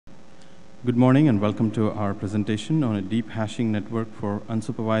Good morning and welcome to our presentation on a deep hashing network for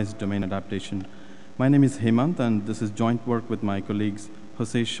unsupervised domain adaptation. My name is Hemanth and this is joint work with my colleagues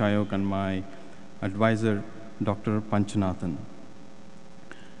Jose Shayok and my advisor Dr. Panchanathan.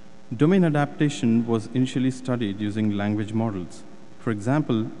 Domain adaptation was initially studied using language models. For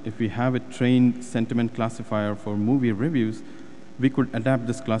example, if we have a trained sentiment classifier for movie reviews, we could adapt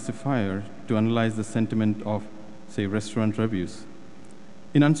this classifier to analyze the sentiment of, say, restaurant reviews.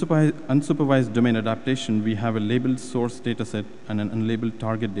 In unsupervised domain adaptation, we have a labeled source dataset and an unlabeled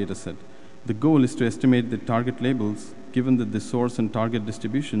target dataset. The goal is to estimate the target labels given that the source and target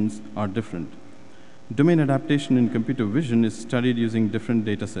distributions are different. Domain adaptation in computer vision is studied using different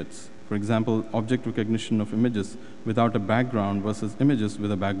datasets. For example, object recognition of images without a background versus images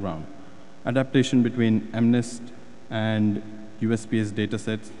with a background. Adaptation between MNIST and USPS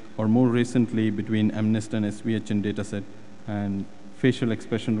datasets, or more recently between MNIST and SVHN dataset and facial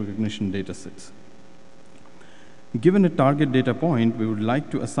expression recognition datasets. Given a target data point, we would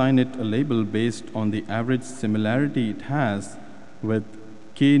like to assign it a label based on the average similarity it has with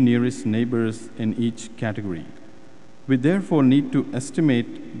k nearest neighbors in each category. We therefore need to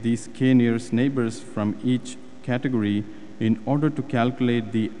estimate these k nearest neighbors from each category in order to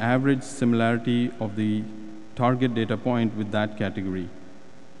calculate the average similarity of the target data point with that category.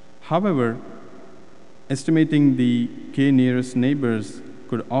 However, estimating the k nearest neighbors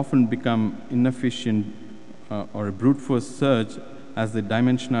could often become inefficient or a brute force search as the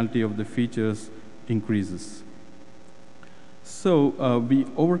dimensionality of the features increases. So we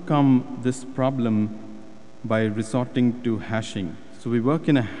overcome this problem by resorting to hashing. So we work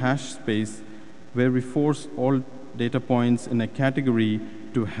in a hash space where we force all data points in a category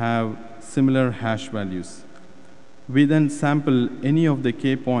to have similar hash values. We then sample any of the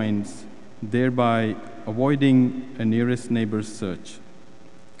k points, thereby avoiding a nearest neighbor search.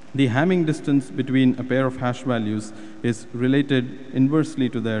 The Hamming distance between a pair of hash values is related inversely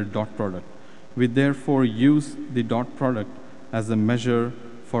to their dot product. We therefore use the dot product as a measure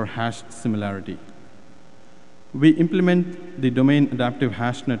for hash similarity. We implement the domain adaptive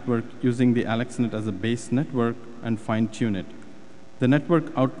hash network using the AlexNet as a base network and fine-tune it. The network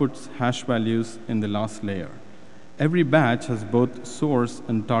outputs hash values in the last layer. Every batch has both source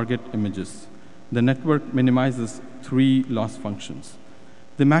and target images. The network minimizes 3 loss functions.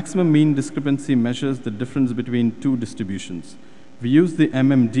 The maximum mean discrepancy measures the difference between 2 distributions. We use the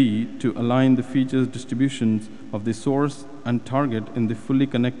MMD to align the features distributions of the source and target in the fully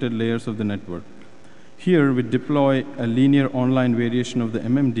connected layers of the network. Here, we deploy a linear online variation of the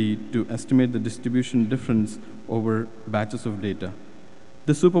MMD to estimate the distribution difference over batches of data.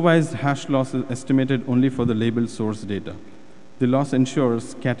 The supervised hash loss is estimated only for the labeled source data. The loss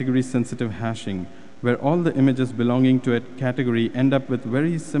ensures category-sensitive hashing, where all the images belonging to a category end up with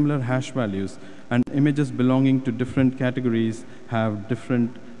very similar hash values, and images belonging to different categories have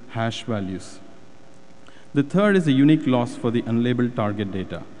different hash values. The third is a unique loss for the unlabeled target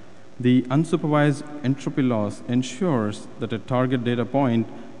data. The unsupervised entropy loss ensures that a target data point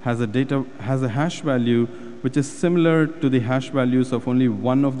has a hash value which is similar to the hash values of only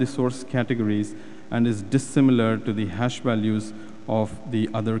one of the source categories and is dissimilar to the hash values of the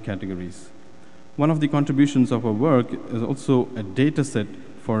other categories. One of the contributions of our work is also a dataset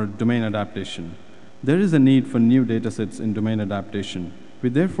for domain adaptation. There is a need for new datasets in domain adaptation. We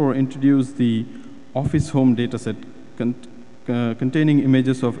therefore introduce the Office Home dataset containing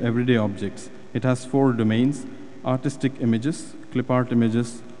images of everyday objects. It has 4 domains: artistic images, clip art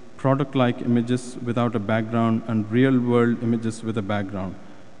images, product-like images without a background, and real-world images with a background.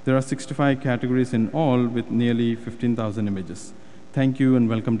 There are 65 categories in all with nearly 15,000 images. Thank you and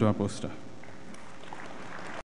welcome to our poster.